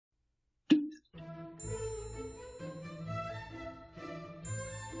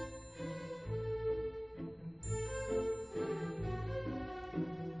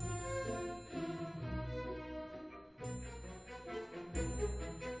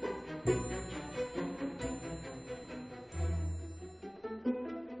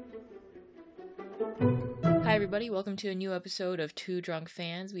Hi everybody, welcome to a new episode of Two Drunk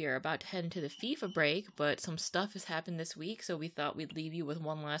Fans. We are about to head into the FIFA break, but some stuff has happened this week, so we thought we'd leave you with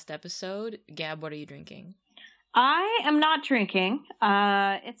one last episode. Gab, what are you drinking? I am not drinking.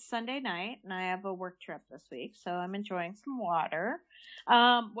 It's Sunday night, and I have a work trip this week, so I'm enjoying some water.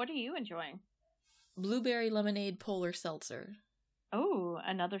 What are you enjoying? Blueberry lemonade polar seltzer. Oh,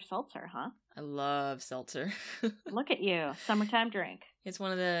 another seltzer, huh? I love seltzer. Look at you, summertime drink. It's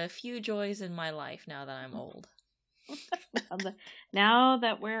one of the few joys in my life now that I'm old. Now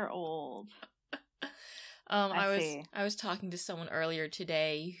that we're old. I was talking to someone earlier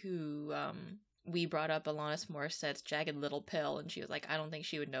today who we brought up Alanis Morissette's Jagged Little Pill, and she was like, I don't think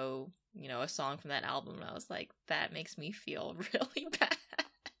she would know, a song from that album. And I was like, that makes me feel really bad.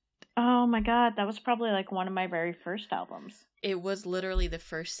 Oh my god, that was probably like one of my very first albums. It was literally the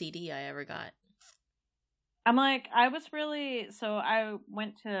first CD I ever got. I'm like, I went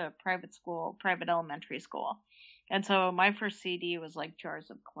to private elementary school. And so my first CD was like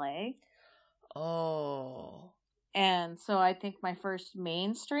Jars of Clay. Oh. And so I think my first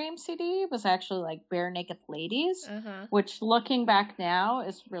mainstream CD was actually like Bare Naked Ladies, which looking back now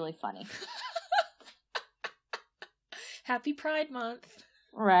is really funny. Happy Pride Month.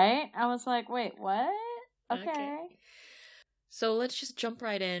 Right? I was like, wait, what? Okay. So let's just jump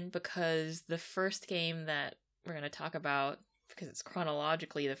right in, because the first game that we're going to talk about, because it's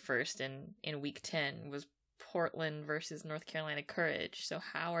chronologically the first in week 10, was Portland versus North Carolina Courage. So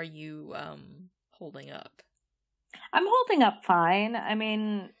how are you holding up? I'm holding up fine. I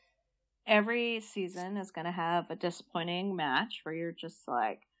mean, every season is going to have a disappointing match where you're just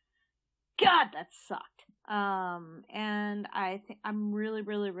like, God, that sucked. And I'm really,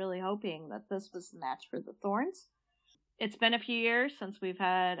 really, really hoping that this was the match for the Thorns. It's been a few years since we've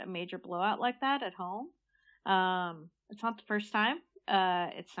had a major blowout like that at home. It's not the first time.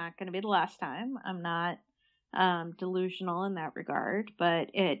 It's not going to be the last time. I'm not delusional in that regard,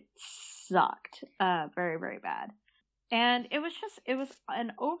 but it sucked very, very bad. And it was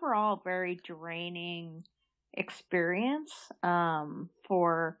an overall very draining experience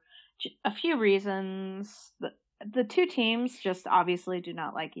for a few reasons. The two teams just obviously do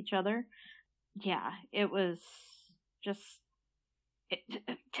not like each other. Yeah, it was just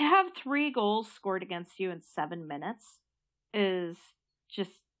to have 3 goals scored against you in 7 minutes is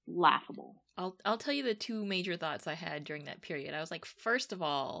just laughable. I'll tell you the two major thoughts I had during that period. I was like, first of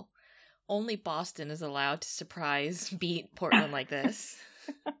all, only Boston is allowed to surprise beat Portland like this.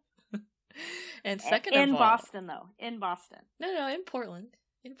 And second of all, in Boston. No, in Portland.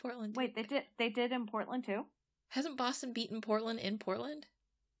 In Portland. Wait, they did in Portland too? Hasn't Boston beaten Portland in Portland?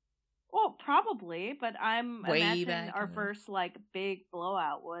 Well, probably, but I'm imagining our the first like big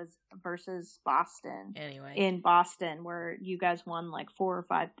blowout was versus Boston. Anyway, in Boston, where you guys won like 4 or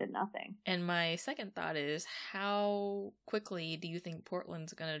 5-0. And my second thought is, how quickly do you think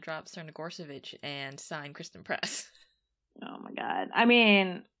Portland's going to drop Crnogorcevic and sign Kristen Press? Oh my god! I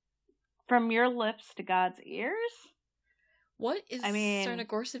mean, from your lips to God's ears. What is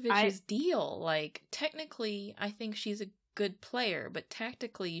Crnogorcevic's deal? Like, technically, I think she's a good player, but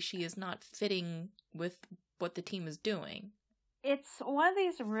tactically she is not fitting with what the team is doing. It's one of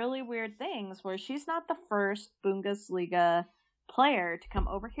these really weird things where she's not the first Bundesliga player to come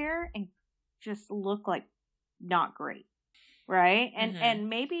over here and just look like not great, right? And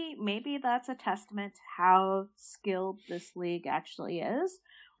maybe that's a testament to how skilled this league actually is,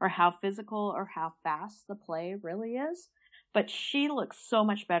 or how physical or how fast the play really is. But she looks so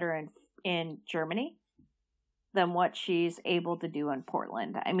much better in Germany than what she's able to do in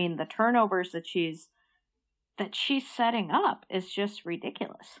Portland. I mean, the turnovers that she's setting up is just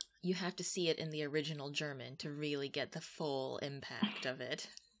ridiculous. You have to see it in the original German to really get the full impact of it.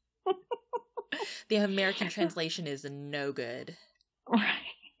 The American translation is no good.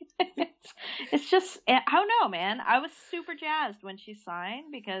 Right. It's just, I don't know, man. I was super jazzed when she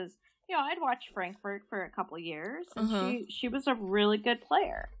signed because, I'd watched Frankfurt for a couple of years, and she was a really good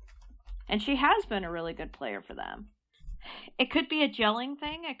player. And she has been a really good player for them. It could be a gelling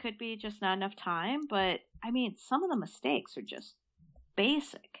thing. It could be just not enough time. But, I mean, some of the mistakes are just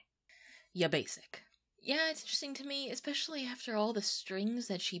basic. Yeah, basic. Yeah, it's interesting to me, especially after all the strings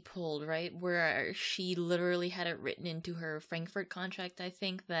that she pulled, right? Where she literally had it written into her Frankfurt contract, I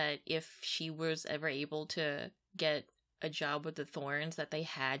think, that if she was ever able to get a job with the Thorns, that they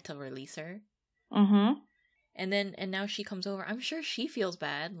had to release her. Mm-hmm. And now she comes over. I'm sure she feels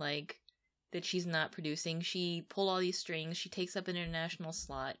bad, like, that she's not producing. She pulled all these strings. She takes up an international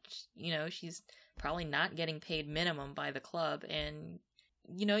slot. She's probably not getting paid minimum by the club. And,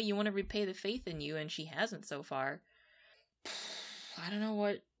 you want to repay the faith in you, and she hasn't so far. I don't know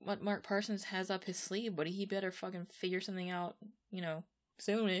what Mark Parsons has up his sleeve, but he better fucking figure something out,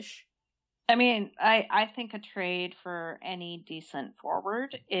 soonish. I mean, I think a trade for any decent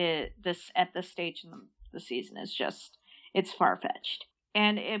forward at this stage in the season is just, it's far fetched,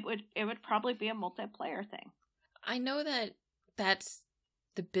 and it would probably be a multiplayer thing. I know that that's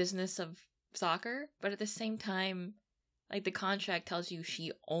the business of soccer, but at the same time, like, the contract tells you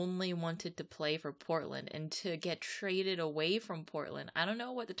she only wanted to play for Portland, and to get traded away from Portland, I don't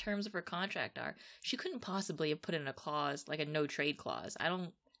know what the terms of her contract are. She couldn't possibly have put in a clause, like a no trade clause. I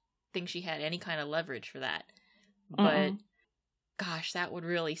don't think she had any kind of leverage for that. But gosh, that would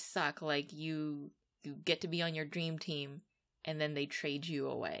really suck. Like, you get to be on your dream team, and then they trade you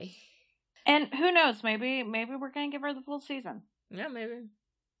away. And who knows? Maybe we're gonna give her the full season. Yeah, maybe.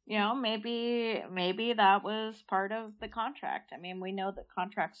 Maybe that was part of the contract. I mean, we know that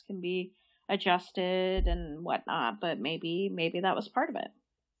contracts can be adjusted and whatnot, but maybe that was part of it.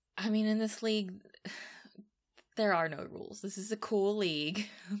 I mean, in this league, there are no rules. This is a cool league,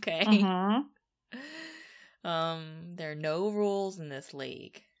 okay? There are no rules in this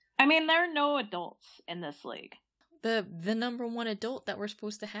league. I mean, there are no adults in this league. The number one adult that we're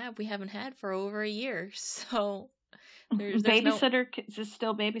supposed to have, we haven't had for over a year, so there's babysitter is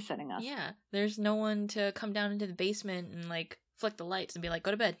still babysitting us. Yeah, there's no one to come down into the basement and, like, flick the lights and be like,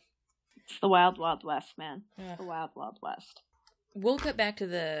 go to bed. It's the wild, wild west, man. It's the wild, wild west. We'll get back to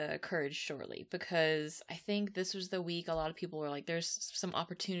the Courage shortly, because I think this was the week a lot of people were like, there's some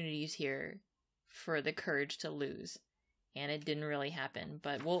opportunities here for the Courage to lose, and it didn't really happen,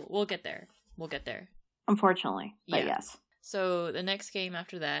 but we'll get there. We'll get there. Unfortunately, but yes. So the next game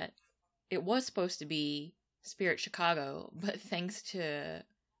after that, it was supposed to be Spirit Chicago, but thanks to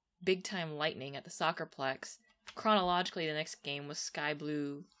big time lightning at the Soccerplex, chronologically the next game was Sky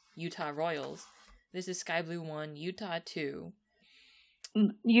Blue Utah Royals. This is Sky Blue 1, Utah 2.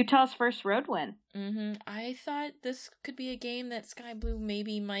 Utah's first road win. I thought this could be a game that Sky Blue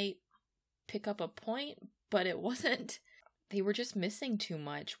maybe might pick up a point, but it wasn't. They were just missing too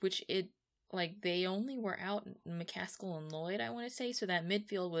much, they only were out McCaskill and Lloyd, I want to say, so that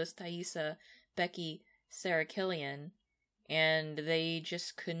midfield was Thaisa, Becky, Sarah Killian, and they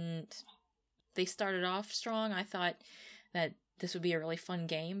just couldn't. They started off strong. I thought that this would be a really fun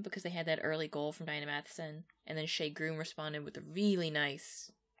game because they had that early goal from Dinah Matheson, and then Shea Groom responded with a really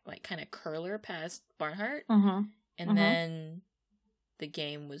nice, kind of curler past Barnhart, and then the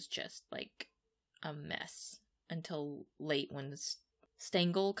game was just, a mess until late when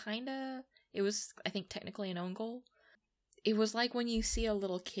Stengel it was, I think, technically an own goal. It was like when you see a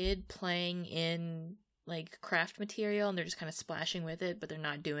little kid playing in, craft material and they're just kind of splashing with it, but they're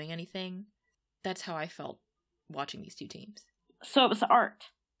not doing anything. That's how I felt watching these two teams. So it was art.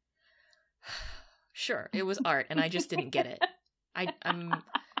 Sure, it was art, and I just didn't get it.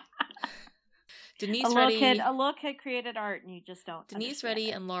 Denise a little kid created art, and you just don't. Denise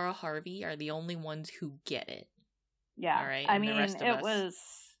Reddy and Laura Harvey are the only ones who get it. Yeah, all right. I mean, it was.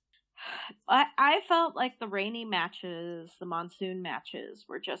 I felt like the rainy matches, the monsoon matches,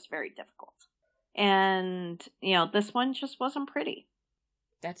 were just very difficult, and this one just wasn't pretty.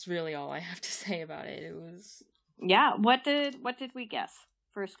 That's really all I have to say about it. It was. Yeah. What did we guess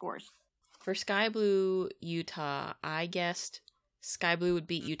for scores? For Sky Blue Utah, I guessed Sky Blue would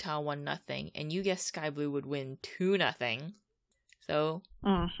beat Utah 1-0, and you guessed Sky Blue would win 2-0. So,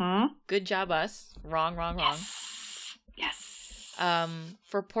 good job us. Wrong. Yes.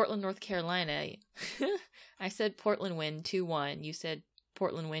 For Portland, North Carolina, I said Portland win 2-1. You said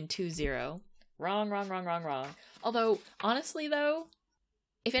Portland win 2-0. Wrong. Although, honestly, though,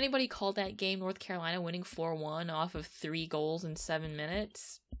 if anybody called that game North Carolina winning 4-1 off of 3 goals in 7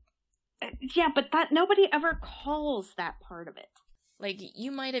 minutes... Yeah, but that nobody ever calls that part of it.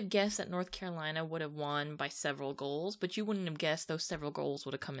 You might have guessed that North Carolina would have won by several goals, but you wouldn't have guessed those several goals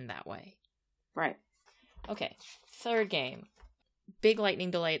would have come in that way. Right. Okay, third game. Big lightning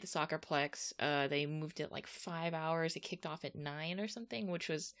delay at the Soccerplex. They moved it 5 hours. It kicked off at 9 or something, which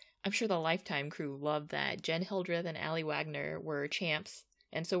was... I'm sure the Lifetime crew loved that. Jen Hildreth and Allie Wagner were champs,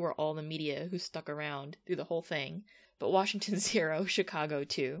 and so were all the media who stuck around through the whole thing. But Washington 0, Chicago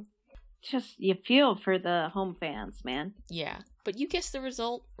 2. Just, you feel for the home fans, man. Yeah, but you guessed the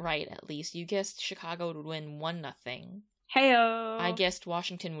result right, at least. You guessed Chicago would win 1-0. Heyo! I guessed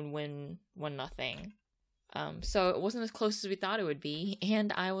Washington would win 1-0. So it wasn't as close as we thought it would be,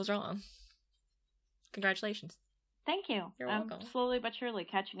 and I was wrong. Congratulations. Thank you. You're welcome. I'm slowly but surely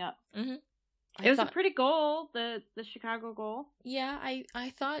catching up. Mm-hmm. It was a pretty goal, the Chicago goal. Yeah, I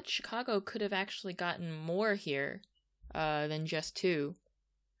thought Chicago could have actually gotten more here than just 2.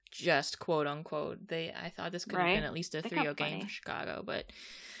 just quote unquote. I thought this could have been at least a 3-0 game for Chicago, but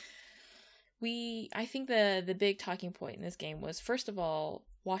I think the big talking point in this game was, first of all,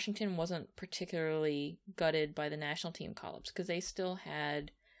 Washington wasn't particularly gutted by the national team call-ups because they still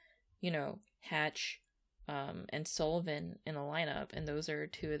had, Hatch and Sullivan in the lineup, and those are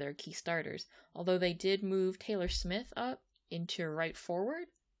two of their key starters. Although they did move Taylor Smith up into right forward,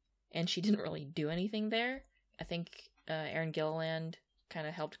 and she didn't really do anything there. I think Erin Gilliland kind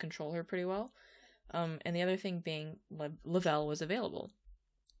of helped control her pretty well. And the other thing being Lavelle was available.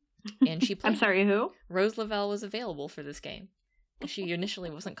 And she played. I'm sorry, who? Rose Lavelle was available for this game. She initially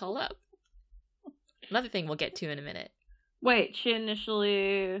wasn't called up. Another thing we'll get to in a minute. Wait, she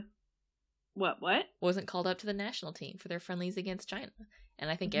initially... What? Wasn't called up to the national team for their friendlies against China. And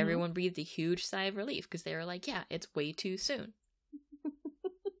I think everyone breathed a huge sigh of relief because they were like, yeah, it's way too soon.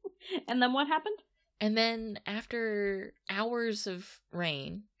 And then what happened? And then after hours of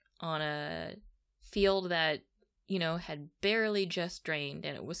rain on a field that, had barely just drained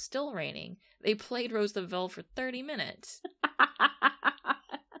and it was still raining, they played Rose Lavelle for 30 minutes.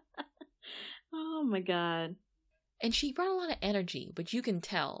 Oh my god. And she brought a lot of energy, but you can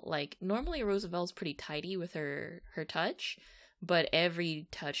tell, normally Rose Lavelle's pretty tidy with her touch, but every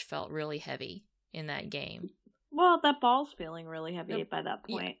touch felt really heavy in that game. Well, that ball's feeling really heavy by that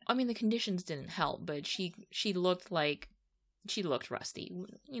point. Yeah, I mean, the conditions didn't help, but she looked rusty.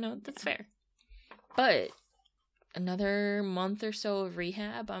 That's fair. But another month or so of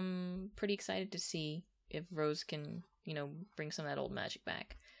rehab, I'm pretty excited to see if Rose can, bring some of that old magic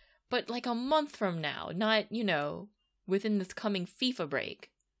back. But a month from now, not, within this coming FIFA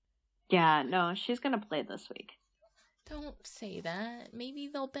break. Yeah, no, she's going to play this week. Don't say that. Maybe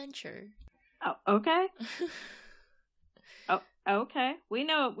they'll bench her. Oh, okay. Oh, okay. We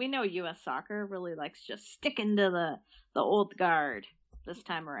know U.S. Soccer really likes just sticking to the old guard this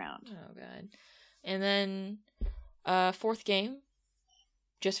time around. Oh, God. And then, fourth game,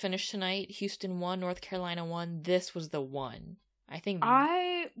 just finished tonight. Houston won, North Carolina won. This was the one.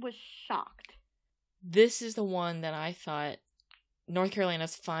 I was shocked. This is the one that I thought North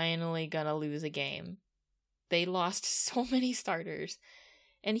Carolina's finally gonna lose a game. They lost so many starters.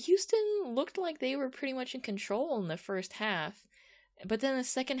 And Houston looked like they were pretty much in control in the first half. But then the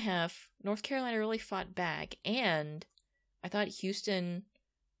second half, North Carolina really fought back. And I thought Houston,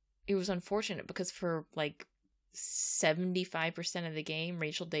 it was unfortunate because for 75% of the game,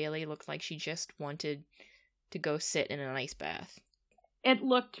 Rachel Daly looked like she just wanted to go sit in an ice bath. It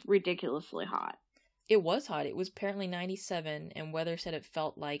looked ridiculously hot. It was hot. It was apparently 97, and weather said it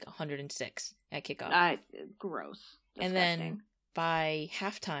felt like 106 at kickoff. Gross. Disgusting. And then by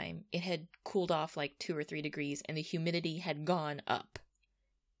halftime, it had cooled off 2 or 3 degrees, and the humidity had gone up.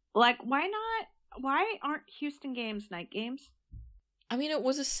 Why not? Why aren't Houston games night games? I mean, it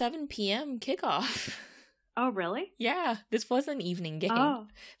was a 7 p.m. kickoff. Oh, really? Yeah, this was an evening game. Oh.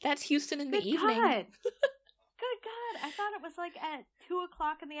 That's Houston in the evening. God. Good God. I thought it was at 2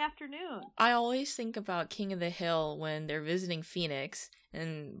 o'clock in the afternoon. I always think about King of the Hill when they're visiting Phoenix,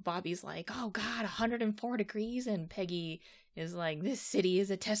 and Bobby's like, oh God, 104 degrees, and Peggy is like, this city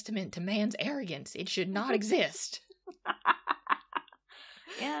is a testament to man's arrogance. It should not exist.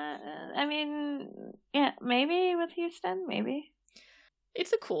 Yeah, I mean, yeah, maybe with Houston, maybe.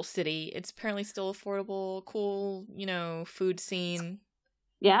 It's a cool city. It's apparently still affordable, cool, food scene.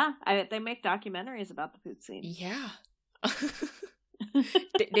 Yeah, they make documentaries about the food scene. Yeah.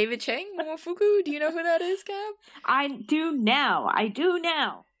 David Chang, Momofuku, do you know who that is, Gab? I do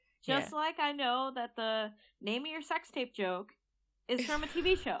now. Just like I know that the name of your sex tape joke is from a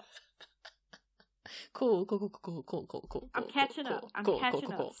TV show. Cool. I'm catching up. I'm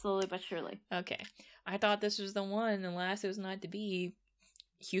catching up slowly but surely. Okay. I thought this was the one, and last it was not to be.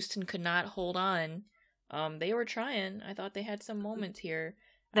 Houston could not hold on. They were trying. I thought they had some moments here.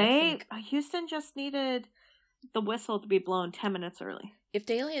 Houston just needed the whistle to be blown 10 minutes early. If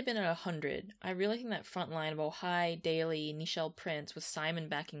Daly had been at 100, I really think that front line of Ohai, Daly, Nichelle Prince with Simon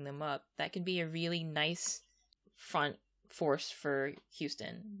backing them up, that could be a really nice front force for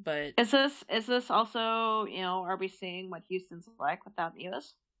Houston. But is this also, are we seeing what Houston's like without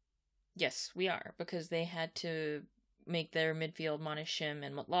Mewis? Yes, we are, because they had to make their midfield Monis Shim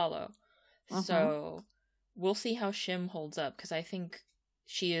and Motlalo. Uh-huh. So we'll see how Shim holds up, because I think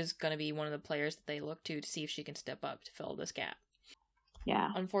she is going to be one of the players that they look to see if she can step up to fill this gap.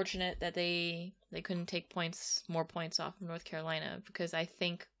 Yeah. Unfortunate that they couldn't take more points off of North Carolina, because I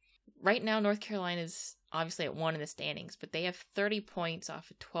think right now North Carolina is obviously at 1 in the standings, but they have 30 points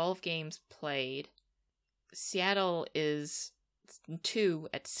off of 12 games played. Seattle is 2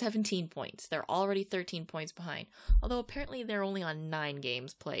 at 17 points. They're already 13 points behind. Although apparently they're only on 9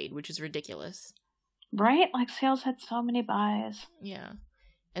 games played, which is ridiculous. Right? Like, Sales had so many buys. Yeah.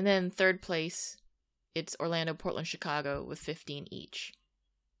 And then third place, it's Orlando, Portland, Chicago with 15 each.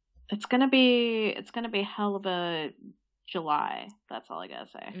 It's gonna be hell of a July. That's all I gotta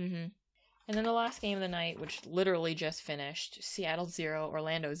say. Mm-hmm. And then the last game of the night, which literally just finished, Seattle 0,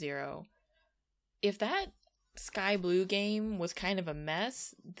 Orlando 0. If that Sky Blue game was kind of a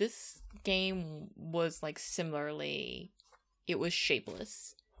mess, this game was like similarly, it was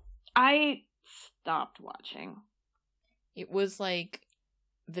shapeless. I stopped watching. It was like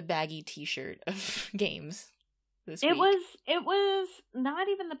the baggy t-shirt of games this week. It was not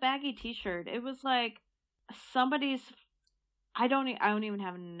even the baggy t-shirt. It was like somebody's, I don't even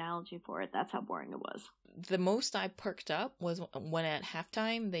have an analogy for it. That's how boring it was. The most I perked up was when at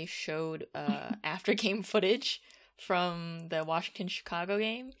halftime they showed after game footage from the Washington-Chicago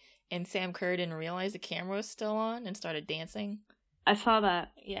game, and Sam Kerr didn't realize the camera was still on and started dancing. I saw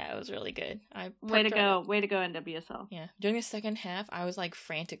that. Yeah, it was really good. Way to go, NWSL. Yeah. During the second half, I was like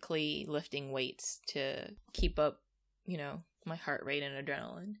frantically lifting weights to keep up, my heart rate and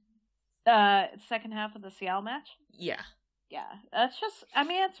adrenaline. Second half of the Seattle match? Yeah. Yeah, that's just,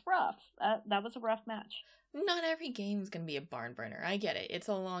 it's rough. That was a rough match. Not every game is going to be a barn burner. I get it. It's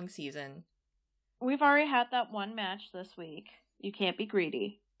a long season. We've already had that one match this week. You can't be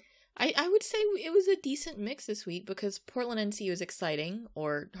greedy. I would say it was a decent mix this week because Portland NC was exciting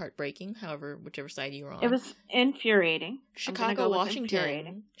or heartbreaking, whichever side you were on. It was infuriating. Chicago,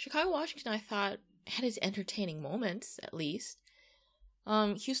 Washington. Chicago, Washington, I thought, had its entertaining moments, at least.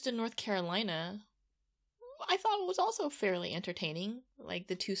 Houston, North Carolina, I thought it was also fairly entertaining. Like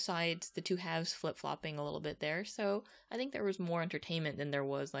the two halves flip-flopping a little bit there. So I think there was more entertainment than there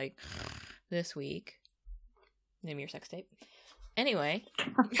was, like, this week. Name your sex tape. Anyway,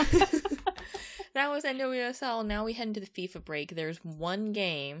 that was NWSL. Now we head into the FIFA break. There's one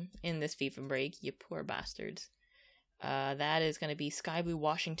game in this FIFA break, you poor bastards. That is going to be Sky Blue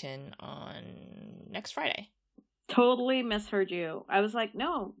Washington on next Friday. Totally misheard you. I was like,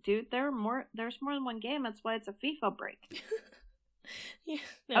 no, dude, there's more than one game. That's why it's a FIFA break. Yeah,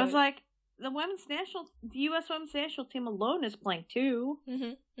 no. I was like, the U.S. women's national team alone is playing too.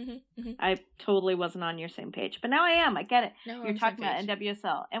 I totally wasn't on your same page, but now I am. I get it. No, you're talking about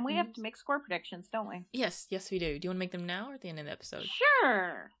NWSL, and we have to make score predictions, don't we? Yes, we do. Do you want to make them now or at the end of the episode?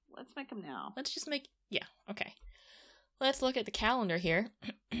 Sure. Let's make them now. Let's just yeah, okay. Let's look at the calendar here.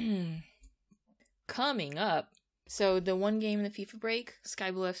 Coming up, so the one game in the FIFA break,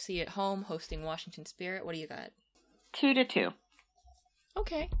 Sky Blue FC at home hosting Washington Spirit. What do you got? 2-2.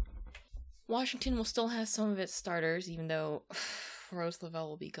 Okay. Washington will still have some of its starters, even though Rose Lavelle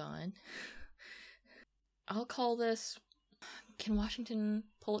will be gone. I'll call this, can Washington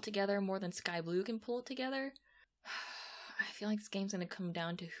pull it together more than Sky Blue can pull it together? I feel like this game's going to come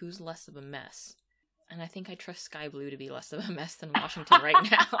down to who's less of a mess. And I think I trust Sky Blue to be less of a mess than Washington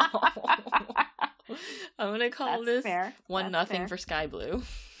right now. I'm going to call this fair. 1-0 for Sky Blue.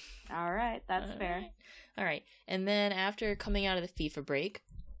 All right, that's fair. All right, and then after coming out of the FIFA break,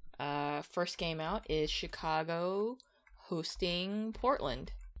 first game out is Chicago hosting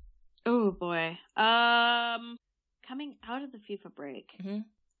Portland. Oh boy. Coming out of the FIFA break.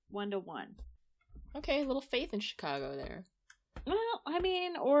 1-1. Okay, a little faith in Chicago there. Well,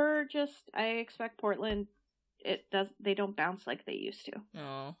 or just I expect Portland. They don't bounce like they used to.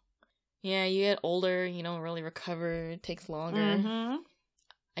 Oh, yeah. You get older. You don't really recover. It takes longer.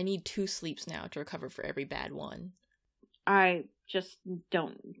 I need 2 sleeps now to recover for every bad one. I just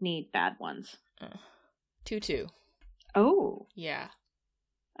don't need bad ones. 2-2. Oh. Yeah.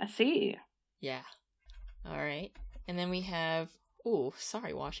 I see. Yeah. All right. And then we have,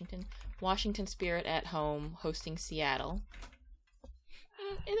 Washington. Washington Spirit at home hosting Seattle.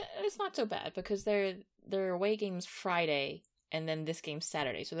 It's not so bad because their away game's Friday and then this game's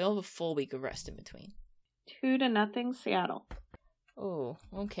Saturday. So they'll have a full week of rest in between. 2-0 Seattle. Oh,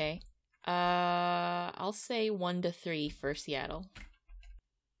 okay. I'll say 1-3 for Seattle.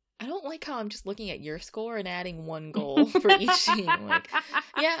 I don't like how I'm just looking at your score and adding 1 goal for each team.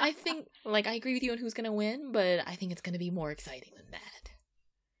 Yeah, I think, I agree with you on who's gonna win, but I think it's gonna be more exciting than that.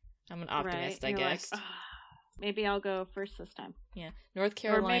 I'm an optimist, I guess. Maybe I'll go first this time. Yeah, North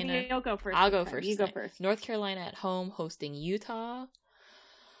Carolina. Or maybe you'll go first. I'll go first. You go first. North Carolina at home hosting Utah.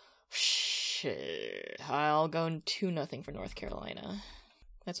 Shit. I'll go 2-0 for North Carolina.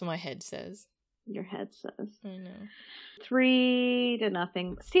 That's what my head says. Your head says. I know.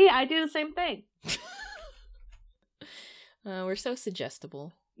 3-0. See, I do the same thing. We're so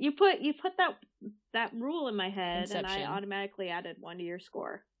suggestible. You put that rule in my head, Inception. and I automatically added 1 to your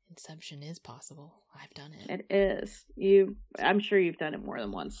score. Inception is possible. I've done it. It is. I'm sure you've done it more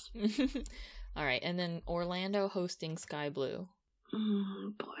than once. All right, and then Orlando hosting Sky Blue.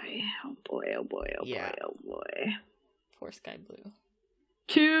 Oh boy! Oh boy! Oh boy! Oh Yeah. boy! Oh boy! Poor Sky Blue.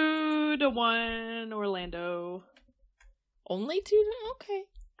 2-1 Orlando. Only 2? Okay.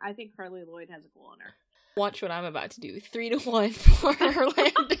 I think Carly Lloyd has a goal on her. Watch what I'm about to do. 3-1 for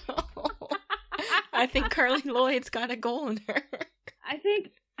Orlando. I think Carly Lloyd's got a goal in her. I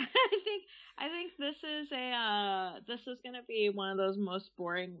think this is gonna be one of those most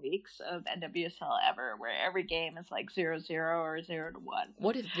boring weeks of NWSL ever, where every game is like 0-0 or 0-1.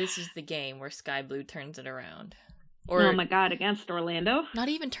 What if this is the game where Sky Blue turns it around? Or oh my god, against Orlando? not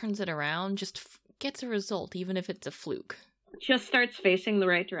even turns it around, just gets a result, even if it's a fluke. Just starts facing the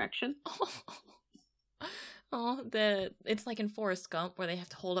right direction. It's like in Forrest Gump where they have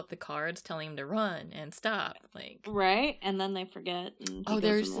to hold up the cards telling him to run and stop. Like, right, and then they forget. And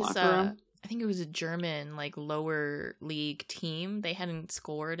there's this. I think it was a German like lower league team. They hadn't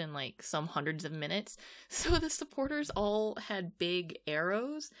scored in like some hundreds of minutes, so the supporters all had big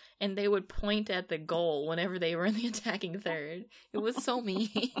arrows, and they would point at the goal whenever they were in the attacking third. It was so mean.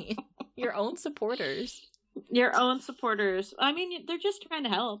 Your own supporters. Your own supporters. I mean, they're just trying to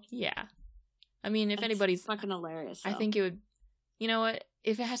help. Yeah. I mean, if It's anybody's fucking hilarious. I think it would. You know what?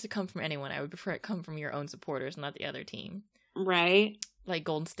 If it has to come from anyone, I would prefer it come from your own supporters, not the other team. Right. Like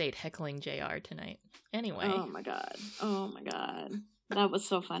Golden State heckling JR tonight. Anyway. Oh my god. Oh my god. That was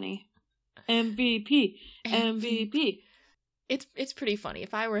so funny. MVP. MVP. It's pretty funny.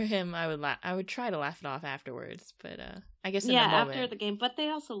 If I were him, I would try to laugh it off afterwards. But I guess in yeah, the moment. after the game. But they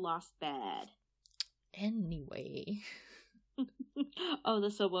also lost bad. Anyway. Oh, the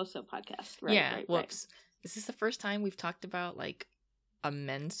Soboso podcast. Right. Yeah. Right, whoops. Right. Is this the first time we've talked about like a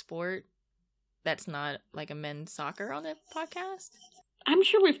men's sport that's not like a men's soccer on the podcast? I'm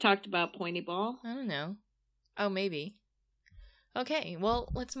sure we've talked about pointy ball. I don't know. Oh, maybe. Okay, well,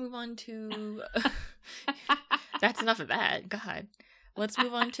 let's move on to... That's enough of that. God. Let's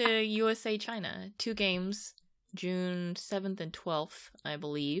move on to USA China. 2 games, June 7th and 12th, I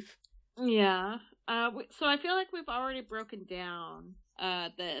believe. Yeah. So I feel like we've already broken down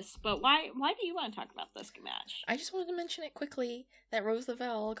this, but why do you want to talk about this match? I just wanted to mention it quickly that Rose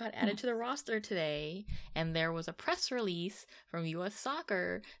Lavelle got added to the roster today, and there was a press release from US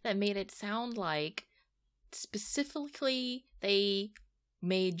Soccer that made it sound like specifically they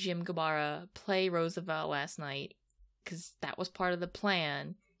made Jim Gabara play Rose Lavelle last night because that was part of the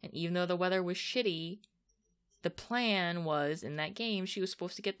plan, and even though the weather was shitty, the plan was in that game she was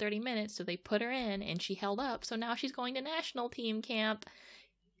supposed to get 30 minutes, so they put her in and she held up, so now she's going to national team camp.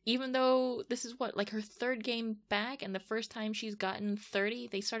 Even though this is like her 3rd game back, and the first time she's gotten 30,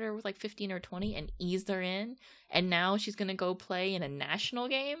 they started her with like 15 or 20 and eased her in, and now she's gonna go play in a national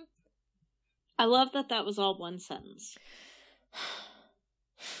game. I love that was all one sentence.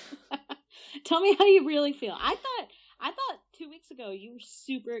 Tell me how you really feel. I thought 2 weeks ago you were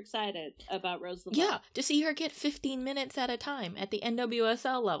super excited about Rose Lavelle. Yeah, to see her get 15 minutes at a time at the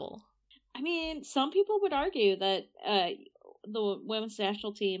NWSL level. I mean, some people would argue that the women's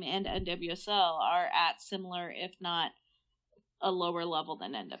national team and NWSL are at similar, if not a lower level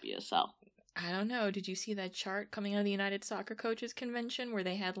than NWSL. I don't know. Did you see that chart coming out of the United Soccer Coaches Convention where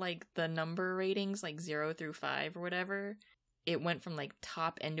they had like the number ratings, like 0 through 5 or whatever? It went from like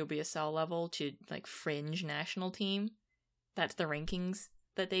top NWSL level to like fringe national team. That's the rankings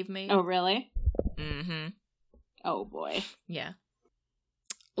that they've made. Oh, really? Mm-hmm. Oh, boy. Yeah.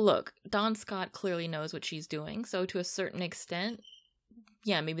 Look, Dawn Scott clearly knows what she's doing, so to a certain extent,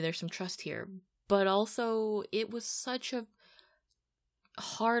 yeah, maybe there's some trust here. But also, it was such a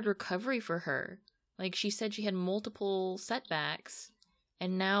hard recovery for her. Like, she said she had multiple setbacks,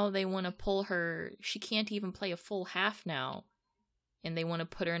 and now they want to pull her. She can't even play a full half now, and they want to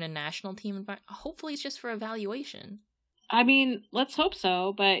put her in a national team environment. Hopefully it's just for evaluation. I mean, let's hope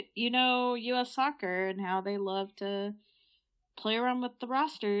so, but you know U.S. Soccer and how they love to play around with the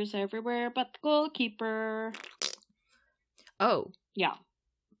rosters everywhere but the goalkeeper. Oh. Yeah.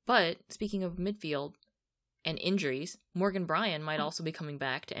 But, speaking of midfield and injuries, Morgan Bryan might also be coming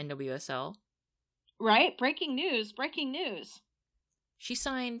back to NWSL. Right? Breaking news. Breaking news. She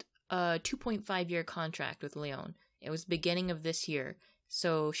signed a 2.5-year contract with Lyon. It was the beginning of this year.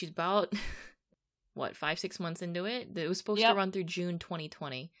 So she's about, 5-6 months into it? It was supposed to run through June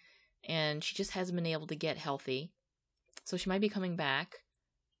 2020. And she just hasn't been able to get healthy. So she might be coming back.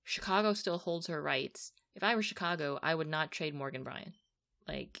 Chicago still holds her rights. If I were Chicago, I would not trade Morgan Bryan.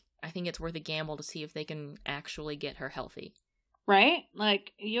 Like, I think it's worth a gamble to see if they can actually get her healthy. Right?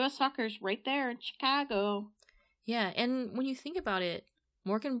 Like, U.S. Soccer's right there in Chicago. Yeah, and when you think about it,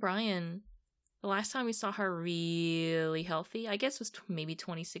 Morgan Bryan, the last time we saw her really healthy, I guess was maybe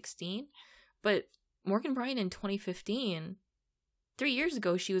 2016. But Morgan Bryan in 2015, 3 years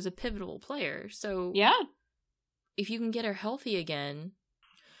ago, she was a pivotal player. So Yeah. if you can get her healthy again,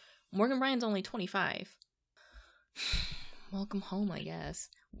 Morgan Bryan's only 25. Welcome home, I guess.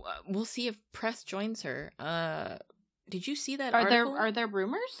 We'll see if Press joins her. Did you see that article? Are there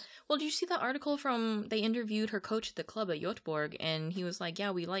rumors? Well, did you see that article from, they interviewed her coach at the club at Göteborg, and he was like,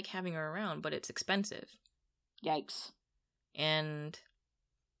 yeah, we like having her around, but it's expensive. Yikes. And,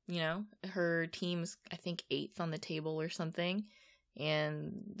 you know, her team's, I think, 8th on the table or something,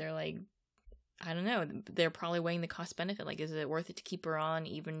 and they're like, I don't know, they're probably weighing the cost-benefit, like, is it worth it to keep her on,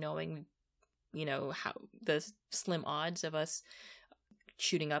 even knowing, you know, how the slim odds of us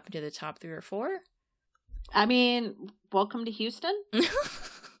shooting up into the top 3 or 4? I mean, welcome to Houston.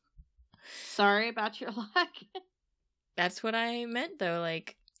 Sorry about your luck. That's what I meant, though.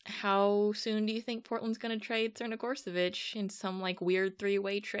 Like, how soon do you think Portland's going to trade Crna Gorcevic in some, like, weird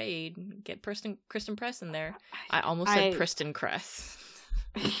 3-way trade? Get Kristen Press in there. I almost said Preston Kress.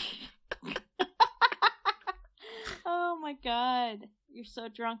 Oh my god. You're so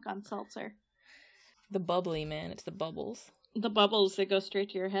drunk on seltzer. The bubbly, man. It's the bubbles. The bubbles that go straight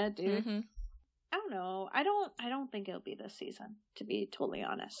to your head, dude. Mm-hmm. I don't know. I don't think it'll be this season, to be totally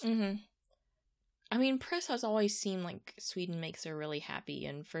honest. Mm-hmm. I mean, Press has always seemed like Sweden makes her really happy,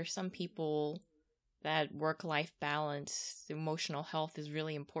 and for some people, that work-life balance, emotional health is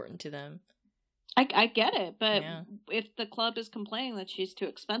really important to them. I get it, but if the club is complaining that she's too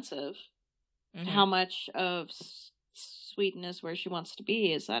expensive, how much of Sweden is where she wants to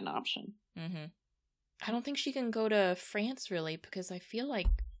be? Is that an option? Mm-hmm. I don't think she can go to France, really, because I feel like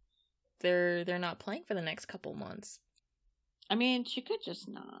they're not playing for the next couple months. I mean, she could just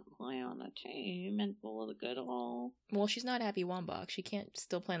not play on the team and pull the good old... Well, she's not Abby Wambach. She can't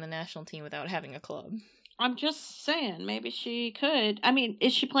still play on the national team without having a club. I'm just saying, maybe she could. I mean,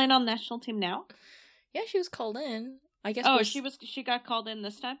 is she playing on the national team now? Yeah, she was called in. I guess. Oh, she got called in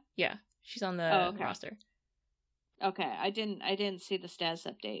this time? Yeah, she's on the roster. Okay, I didn't see the status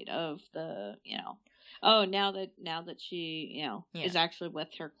update of the, you know. Oh, now that she, you know, is actually with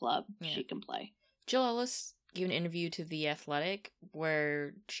her club, she can play. Jill Ellis gave an interview to The Athletic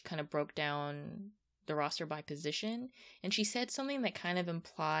where she kind of broke down the roster by position, and she said something that kind of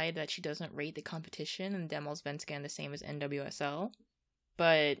implied that she doesn't rate the competition and Damallsvenskan the same as NWSL.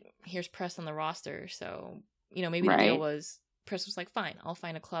 But here's Press on the roster, so, you know, maybe the deal was, Press was like, fine, I'll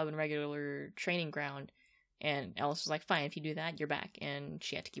find a club and regular training ground, and Ellis was like, fine, if you do that, you're back, and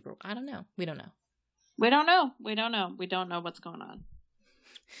she had to keep her. I don't know. We don't know. We don't know. We don't know what's going on.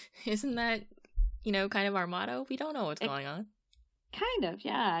 Isn't that, you know, kind of our motto? We don't know what's going on. Kind of,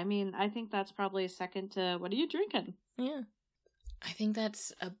 yeah. I mean, I think that's probably second to, what are you drinking? Yeah. I think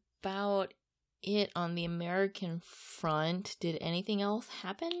that's about it on the American front. Did anything else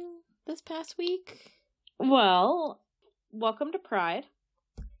happen this past week? Well, welcome to Pride.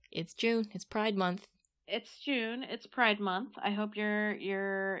 It's June. It's Pride Month. It's June. It's Pride Month. I hope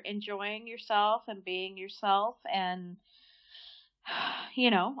you're enjoying yourself and being yourself, and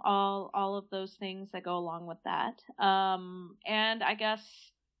you know, all of those things that go along with that. And I guess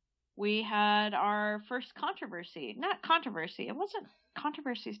we had our first controversy. Not controversy. It wasn't,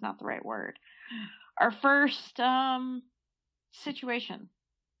 controversy is not the right word. Our first situation.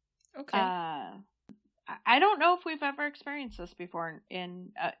 Okay. I don't know if we've ever experienced this before in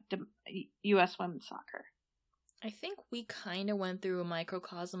U.S. women's soccer. I think we kind of went through a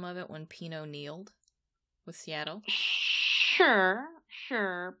microcosm of it when Pino kneeled with Seattle. Sure,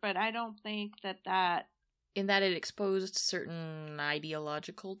 but I don't think that... In that it exposed certain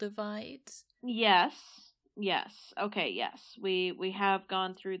ideological divides? Yes. Okay, yes. We have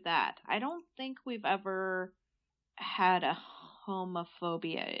gone through that. I don't think we've ever had a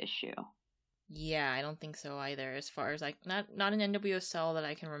homophobia issue. Yeah, I don't think so either, as far as, like, not an NWSL that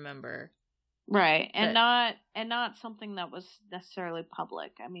I can remember. Right, and not something that was necessarily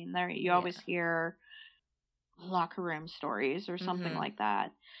public. I mean, you always hear locker room stories or something like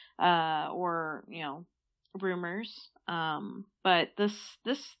that, or, you know, rumors. But this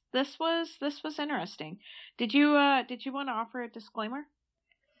was interesting. Did you want to offer a disclaimer?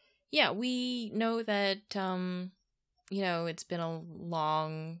 Yeah, we know that you know, it's been a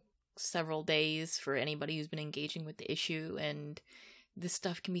long several days for anybody who's been engaging with the issue, and this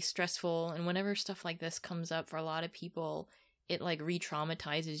stuff can be stressful, and whenever stuff like this comes up for a lot of people, it like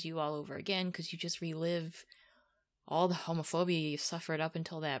re-traumatizes you all over again because you just relive all the homophobia you suffered up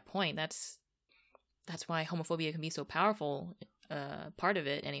until that point. That's that's why homophobia can be so powerful, part of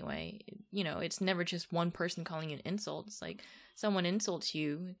it anyway. You know, it's never just one person calling you an insult. It's like someone insults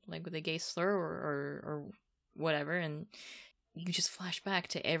you, like with a gay slur or whatever, and you just flash back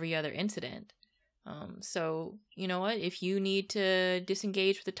to every other incident. So, you know what? If you need to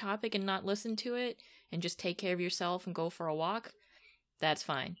disengage with the topic and not listen to it and just take care of yourself and go for a walk, that's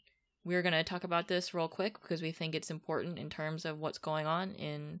fine. We're going to talk about this real quick because we think it's important in terms of what's going on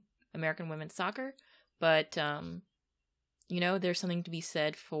in American women's soccer. But, you know, there's something to be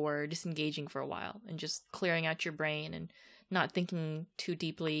said for disengaging for a while and just clearing out your brain and not thinking too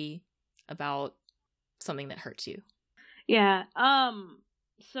deeply about something that hurts you. Yeah.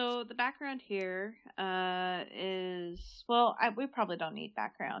 So the background here is, well, we probably don't need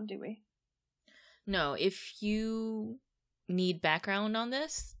background, do we? No, if you need background on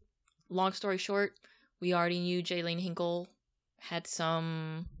this, long story short, we already knew Jaylene Hinkle had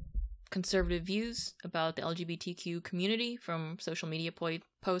some conservative views about the LGBTQ community from social media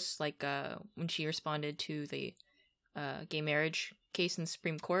posts, like when she responded to the gay marriage case in the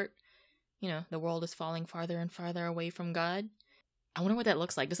Supreme Court. You know, the world is falling farther and farther away from God. I wonder what that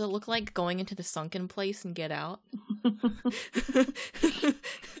looks like. Does it look like going into the sunken place and get out?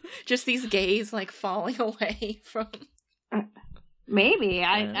 Just these gays, like, falling away from... Maybe.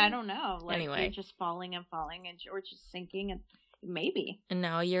 I don't know. Like, anyway. You're just falling and or just sinking, and maybe. And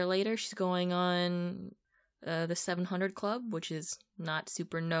now a year later, she's going on the 700 Club, which is not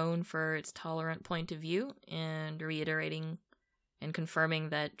super known for its tolerant point of view, and reiterating and confirming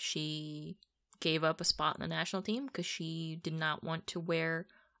that she gave up a spot in the national team because she did not want to wear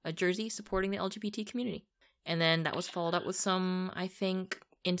a jersey supporting the LGBT community. And then that was followed up with some, I think,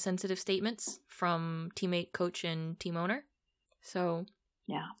 insensitive statements from teammate, coach, and team owner. So,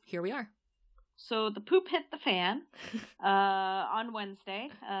 yeah, here we are. So the poop hit the fan on Wednesday,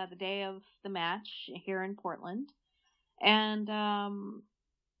 the day of the match here in Portland. And,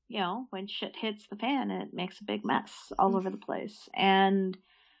 you know, when shit hits the fan, it makes a big mess all over the place. And,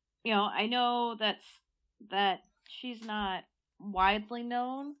 you know, I know that she's not widely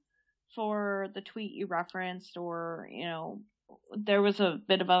known for the tweet you referenced, or, you know, there was a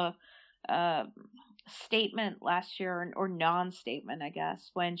bit of a statement last year, or non-statement, I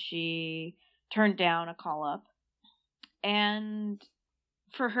guess, when she turned down a call-up. And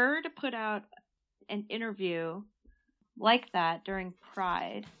for her to put out an interview like that during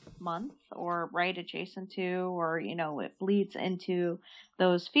Pride Month, or right adjacent to, or, you know, it bleeds into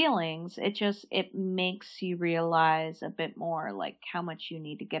those feelings, it makes you realize a bit more, like, how much you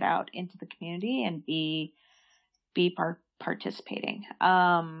need to get out into the community and be participating.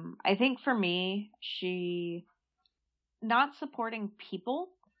 I think for me, she not supporting people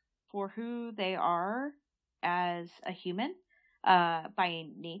for who they are as a human by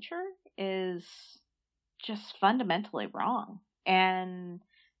nature is just fundamentally wrong. And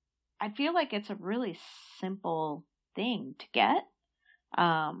I feel like it's a really simple thing to get.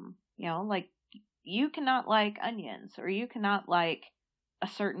 You know, like, you cannot like onions, or you cannot like a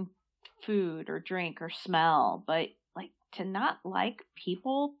certain food or drink or smell, but, like, to not like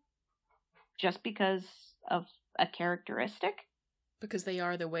people just because of a characteristic, because they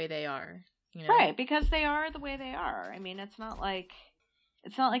are the way they are, you know? Right, because they are the way they are. I mean, it's not like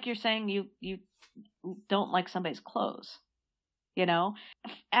you're saying you don't like somebody's clothes, you know?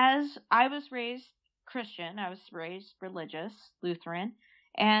 As I was raised Christian, I was raised religious, Lutheran,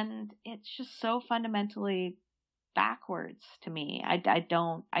 and it's just so fundamentally backwards to me. I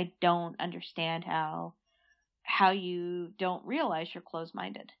don't understand how you don't realize you're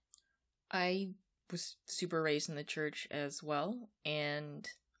closed-minded. I was super raised in the church as well, and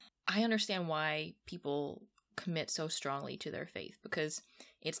I understand why people commit so strongly to their faith, because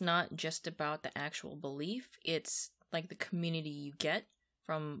it's not just about the actual belief, it's like the community you get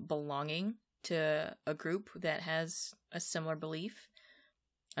from belonging to a group that has a similar belief,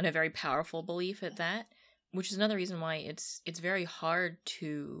 and a very powerful belief at that, which is another reason why it's very hard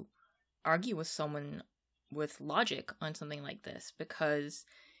to argue with someone with logic on something like this, because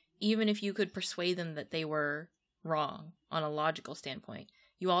even if you could persuade them that they were wrong on a logical standpoint,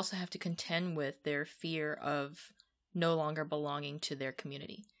 you also have to contend with their fear of no longer belonging to their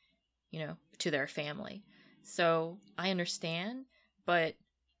community, you know, to their family. So I understand, but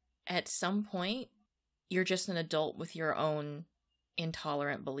at some point, you're just an adult with your own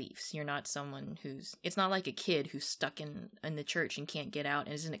intolerant beliefs. You're not someone it's not like a kid who's stuck in the church and can't get out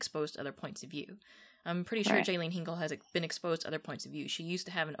and isn't exposed to other points of view. I'm pretty sure Jaylene Hinkle has been exposed to other points of view. She used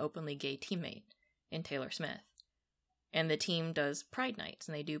to have an openly gay teammate in Taylor Smith. And the team does Pride nights,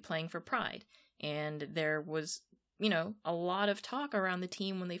 and they do Playing for Pride. And there was a lot of talk around the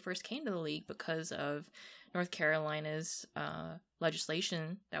team when they first came to the league because of North Carolina's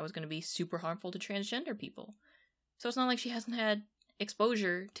legislation that was going to be super harmful to transgender people. So it's not like she hasn't had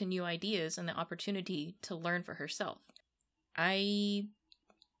exposure to new ideas and the opportunity to learn for herself. I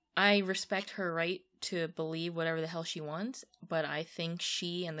respect her right to believe whatever the hell she wants, but I think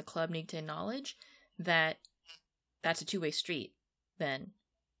she and the club need to acknowledge that that's a two-way street. Then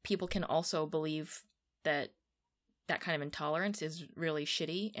people can also believe that kind of intolerance is really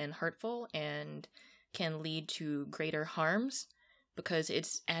shitty and hurtful and can lead to greater harms because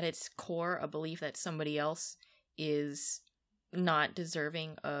it's at its core a belief that somebody else is not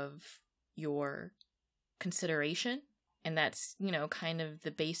deserving of your consideration. And that's, kind of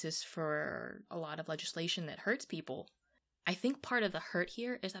the basis for a lot of legislation that hurts people. I think part of the hurt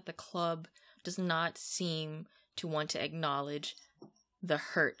here is that the club does not seem to want to acknowledge the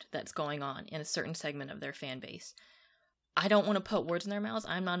hurt that's going on in a certain segment of their fan base. I don't want to put words in their mouths.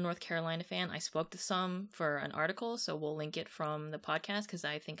 I'm not a North Carolina fan. I spoke to some for an article, so we'll link it from the podcast because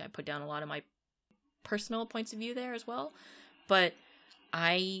I think I put down a lot of my personal points of view there as well. But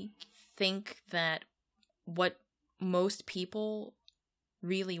I think that what most people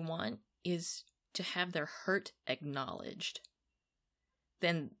really want is to have their hurt acknowledged.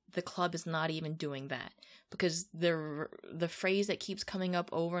 Then the club is not even doing that because the phrase that keeps coming up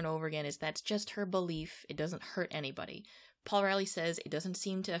over and over again is that's just her belief. It doesn't hurt anybody. Paul Riley says it doesn't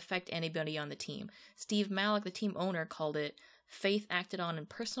seem to affect anybody on the team. Steve Malik, the team owner, called it faith acted on and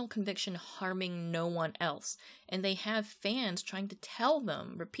personal conviction harming no one else. And they have fans trying to tell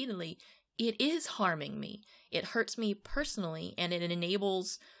them repeatedly, it is harming me. It hurts me personally, and it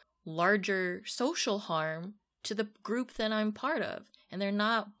enables larger social harm to the group that I'm part of. And they're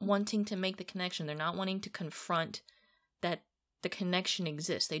not wanting to make the connection. They're not wanting to confront that the connection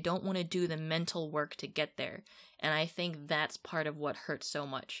exists. They don't want to do the mental work to get there. And I think that's part of what hurts so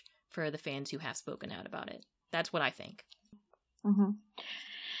much for the fans who have spoken out about it. That's what I think. Mm-hmm.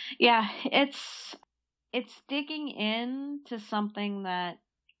 Yeah, it's digging into something that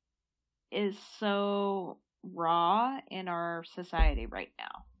is so raw in our society right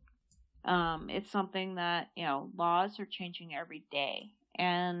now. It's something that, laws are changing every day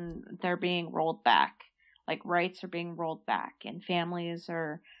and they're being rolled back. Like rights are being rolled back and families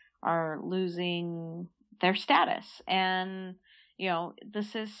are losing their status. And,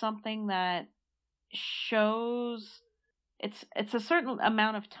 this is something that shows it's a certain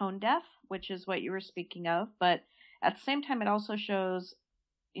amount of tone deaf, which is what you were speaking of. But at the same time, it also shows,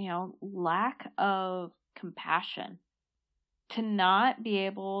 lack of compassion. To not be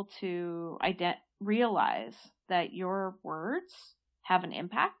able to realize that your words have an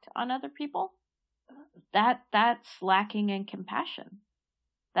impact on other people, that's lacking in compassion.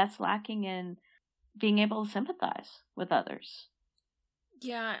 That's lacking in being able to sympathize with others.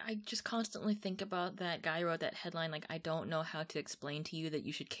 Yeah, I just constantly think about that guy who wrote that headline, like, I don't know how to explain to you that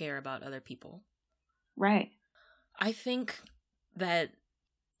you should care about other people. Right. I think that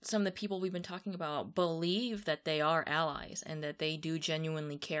some of the people we've been talking about believe that they are allies and that they do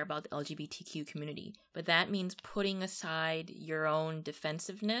genuinely care about the LGBTQ community. But that means putting aside your own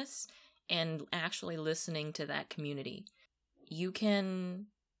defensiveness and actually listening to that community. You can,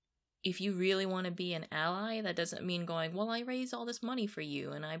 if you really want to be an ally, that doesn't mean going, well, I raise all this money for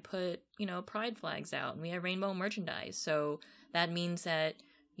you and I put, pride flags out and we have rainbow merchandise. So that means that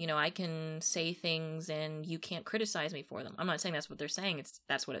I can say things and you can't criticize me for them. I'm not saying that's what they're saying.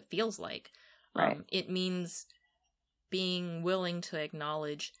 That's what it feels like. Right. It means being willing to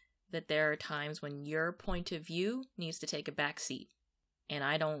acknowledge that there are times when your point of view needs to take a back seat. And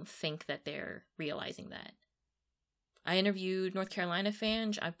I don't think that they're realizing that. I interviewed North Carolina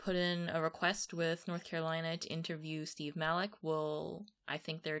fans. I put in a request with North Carolina to interview Steve Malik. I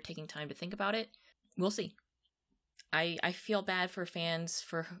think they're taking time to think about it. We'll see. I feel bad for fans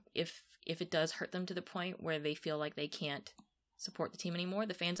for if it does hurt them to the point where they feel like they can't support the team anymore.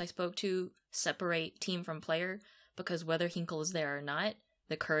 The fans I spoke to separate team from player because whether Hinkle is there or not,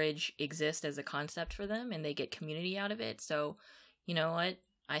 the courage exists as a concept for them and they get community out of it. So, you know what?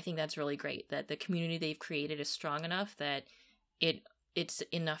 I think that's really great that the community they've created is strong enough that it's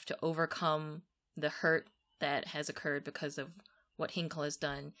enough to overcome the hurt that has occurred because of what Hinkle has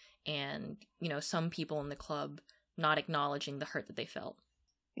done and, some people in the club not acknowledging the hurt that they felt.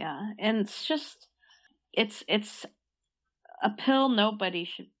 Yeah, and it's just it's a pill nobody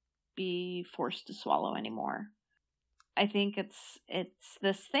should be forced to swallow anymore. I think it's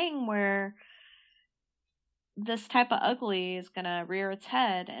this thing where this type of ugly is going to rear its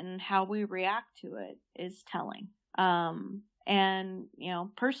head, and how we react to it is telling. And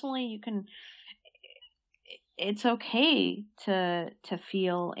personally, it's okay to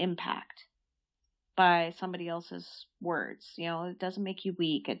feel impact by somebody else's words. You know, it doesn't make you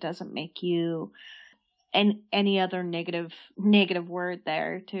weak. It doesn't make you any other negative word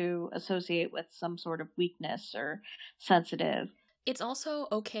there to associate with some sort of weakness or sensitive. It's also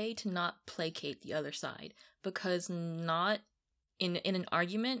okay to not placate the other side, because not in an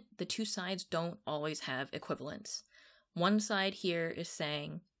argument, the two sides don't always have equivalence. One side here is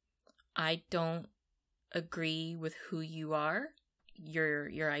saying, I don't agree with who you are,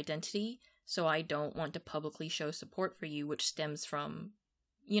 your identity, so I don't want to publicly show support for you, which stems from,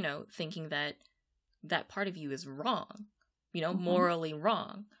 thinking that that part of you is wrong, morally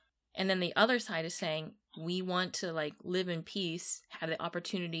wrong. And then the other side is saying, we want to live in peace, have the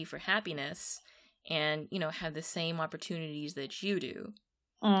opportunity for happiness, and, have the same opportunities that you do.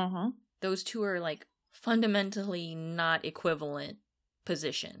 Mm-hmm. Those two are fundamentally not equivalent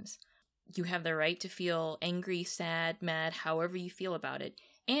positions. You have the right to feel angry, sad, mad, however you feel about it.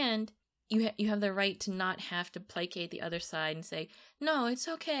 And you have the right to not have to placate the other side and say, no, it's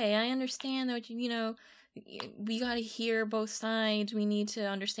okay. I understand that, we got to hear both sides. We need to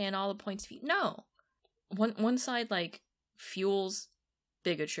understand all the points of view. No. One side, fuels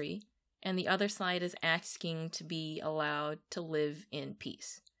bigotry, and the other side is asking to be allowed to live in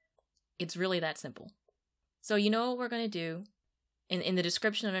peace. It's really that simple. So you know what we're going to do? In the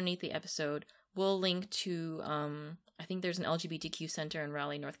description underneath the episode, we'll link to, I think there's an LGBTQ center in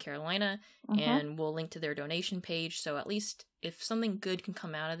Raleigh, North Carolina, and we'll link to their donation page. So at least if something good can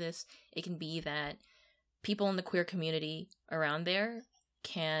come out of this, it can be that people in the queer community around there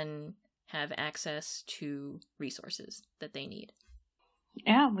can have access to resources that they need.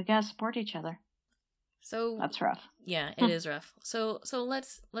 Yeah, we gotta support each other. So that's rough. Yeah, it is rough. So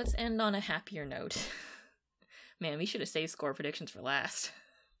let's end on a happier note. Man, we should have saved score predictions for last.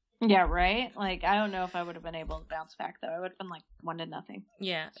 Yeah, right? I don't know if I would have been able to bounce back, though. I would have been 1-0.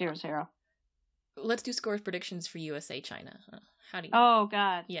 Yeah. 0-0. Let's do score predictions for USA China. How do you... Oh,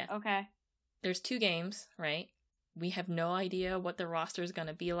 God. Yeah. Okay. There's 2 games, right? We have no idea what the roster is going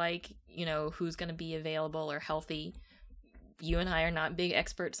to be like, who's going to be available or healthy. You and I are not big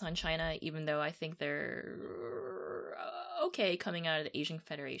experts on China, even though I think they're okay coming out of the Asian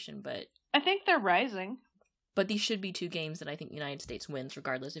Federation, but... I think they're rising. But these should be 2 games that I think the United States wins,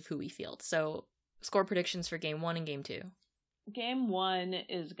 regardless of who we field. So, score predictions for Game 1 and Game 2. Game 1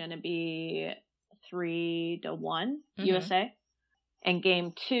 is going to be 3-1 USA. And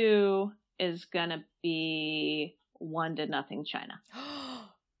Game 2 is going to be 1-0 China.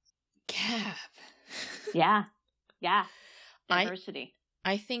 Cap. Yeah. Diversity.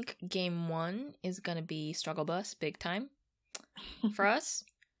 I think Game 1 is going to be struggle bus big time for us.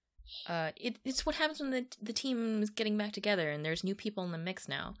 It's what happens when the team is getting back together and there's new people in the mix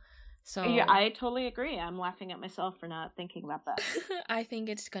now. So yeah, I totally agree. I'm laughing at myself for not thinking about that. I think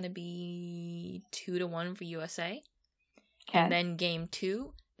it's going to be 2-1 for USA. Okay. And then Game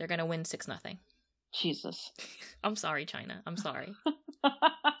 2, they're going to win 6-0. Jesus. I'm sorry, China. I'm sorry.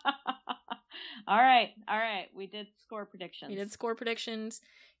 All right. We did score predictions.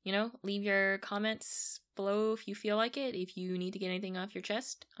 Leave your comments below if you feel like it, if you need to get anything off your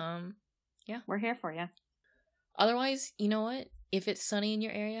chest. Yeah. We're here for you. Otherwise, you know what? If it's sunny in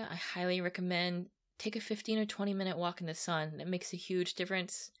your area, I highly recommend take a 15 or 20 minute walk in the sun. It makes a huge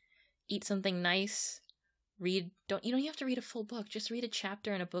difference. Eat something nice. You don't have to read a full book. Just read a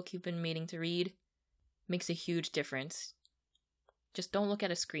chapter in a book you've been meaning to read. Makes a huge difference. Just don't look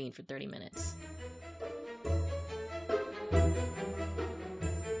at a screen for 30 minutes.